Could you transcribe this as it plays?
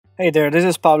Hey there, this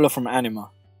is Pablo from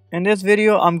Anima. In this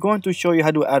video, I'm going to show you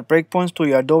how to add breakpoints to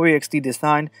your Adobe XD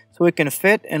design so it can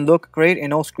fit and look great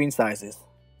in all screen sizes.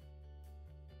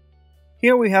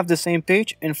 Here we have the same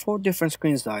page in 4 different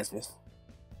screen sizes,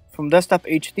 from desktop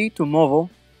HD to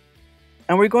mobile,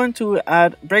 and we're going to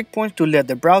add breakpoints to let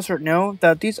the browser know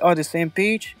that these are the same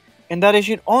page and that it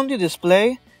should only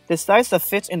display the size that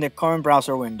fits in the current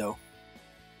browser window.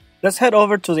 Let's head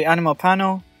over to the Anima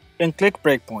panel and click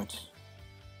Breakpoints.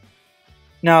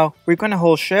 Now, we're going to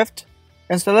hold Shift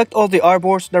and select all the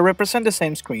artboards that represent the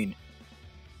same screen.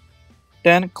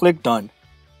 Then click Done.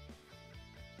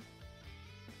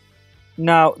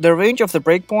 Now, the range of the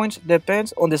breakpoints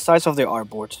depends on the size of the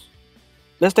artboards.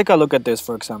 Let's take a look at this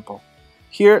for example.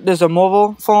 Here, there's a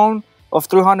mobile phone of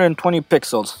 320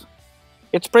 pixels.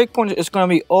 Its breakpoint is going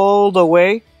to be all the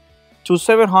way to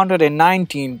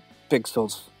 719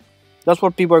 pixels. That's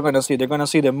what people are going to see. They're going to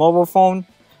see the mobile phone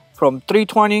from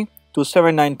 320 to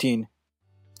 719.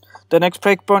 The next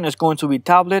breakpoint is going to be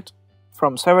tablet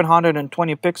from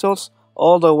 720 pixels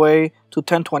all the way to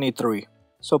 1023.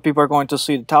 So people are going to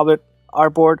see the tablet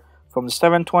artboard from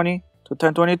 720 to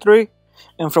 1023,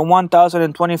 and from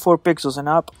 1024 pixels and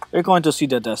up, you're going to see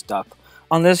the desktop.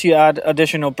 Unless you add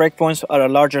additional breakpoints at a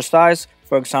larger size,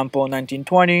 for example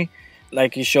 1920,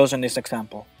 like it shows in this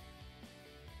example.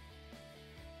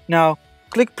 Now,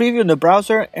 click Preview in the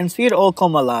browser and see it all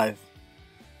come alive.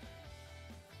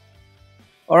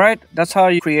 Alright, that's how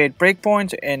you create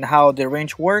breakpoints and how the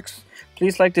range works.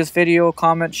 Please like this video,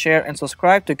 comment, share, and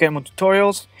subscribe to get more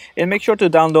tutorials. And make sure to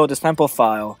download the sample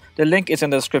file. The link is in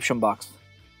the description box.